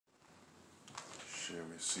shit.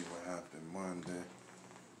 We see what happened Monday.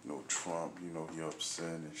 No Trump, he upset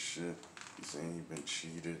and shit. He saying he been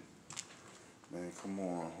cheated. Man, come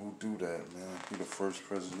on, who do that, man? He the first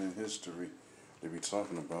president in history. They be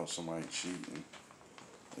talking about somebody cheating.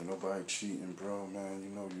 Ain't nobody cheating, bro, man.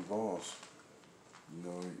 You lost.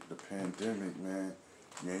 The pandemic, man,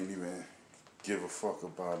 you ain't even give a fuck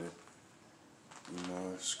about it.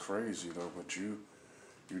 It's crazy though, but you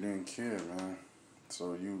didn't care, man.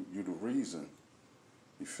 So you the reason.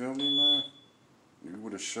 You feel me, man? If you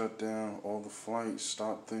would have shut down all the flights,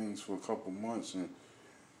 stopped things for a couple months and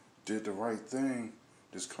did the right thing,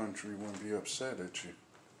 this country wouldn't be upset at you.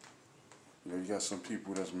 You got some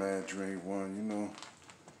people that's mad you ain't won,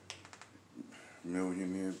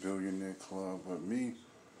 millionaire, billionaire club, but me,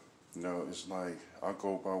 it's like I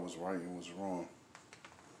go by what's right and what's wrong.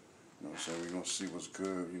 You know what I'm saying? We're gonna see what's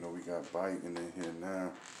good. We got Biden in here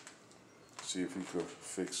now. See if he could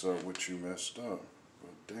fix up what you messed up.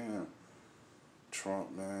 But damn,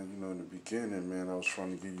 Trump, man, in the beginning, man, I was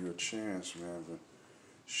trying to give you a chance, man, but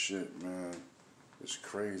shit, man, it's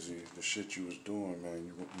crazy. The shit you was doing,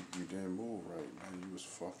 man, you didn't move right, man. You was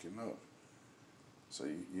fucking up. So,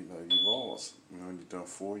 you lost. You done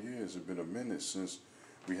 4 years. It's been a minute since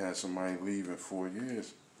we had somebody leave in 4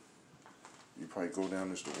 years. You probably go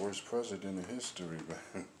down as the worst president in history,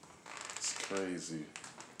 man. It's crazy.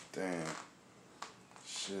 Damn.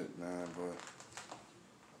 Shit, man,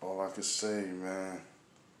 but all I can say, man,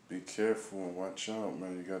 be careful and watch out,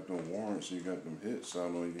 man. You got them warrants, you got them hits out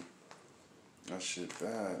on you. That shit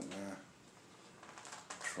bad, man.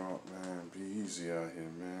 Trump, man, be easy out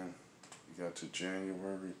here, man. You got to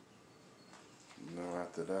January.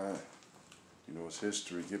 After that, it's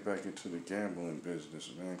history. Get back into the gambling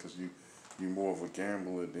business, man, because you're more of a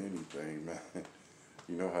gambler than anything, man.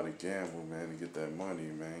 You know how to gamble, man, to get that money,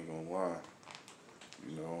 man. Ain't gonna lie.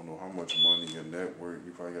 I don't know how much money your network.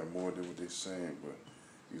 You probably got more than what they saying, but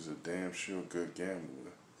he's a damn sure good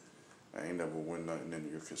gambler. I ain't never won nothing in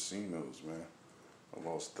your casinos, man. I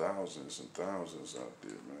lost thousands and thousands out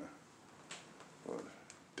there, man. But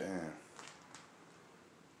damn.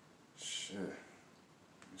 Shit.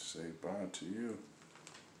 You say bye to you.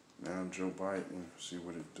 Now Joe Biden, see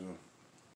what it do.